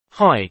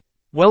Hi,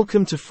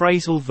 welcome to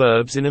Phrasal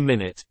Verbs in a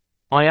Minute.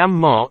 I am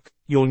Marc,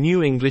 your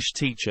new English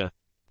teacher.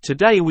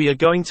 Today we are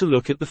going to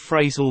look at the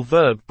phrasal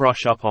verb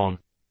brush up on.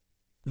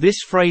 This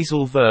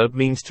phrasal verb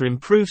means to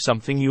improve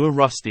something you are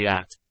rusty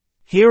at.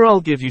 Here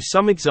I'll give you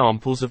some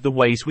examples of the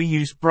ways we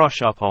use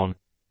brush up on.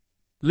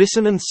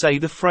 Listen and say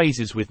the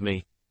phrases with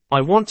me.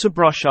 I want to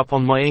brush up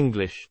on my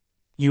English.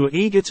 You are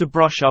eager to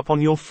brush up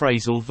on your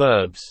phrasal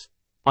verbs.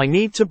 I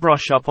need to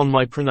brush up on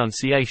my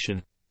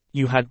pronunciation.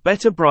 You had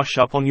better brush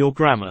up on your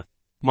grammar.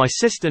 My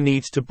sister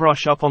needs to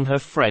brush up on her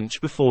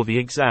French before the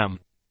exam.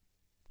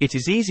 It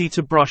is easy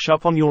to brush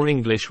up on your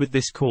English with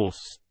this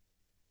course.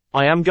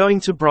 I am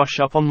going to brush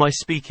up on my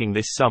speaking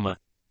this summer.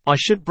 I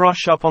should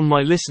brush up on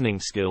my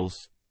listening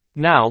skills.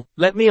 Now,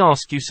 let me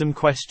ask you some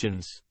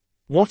questions.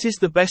 What is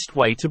the best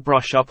way to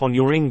brush up on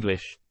your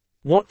English?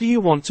 What do you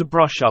want to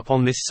brush up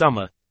on this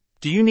summer?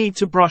 Do you need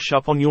to brush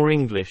up on your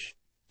English?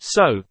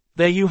 So,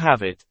 there you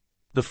have it.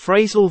 The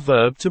phrasal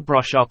verb to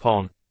brush up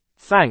on.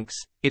 Thanks,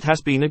 it has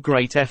been a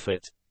great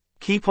effort.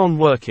 Keep on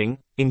working,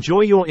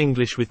 enjoy your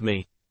English with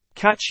me.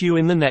 Catch you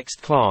in the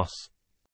next class.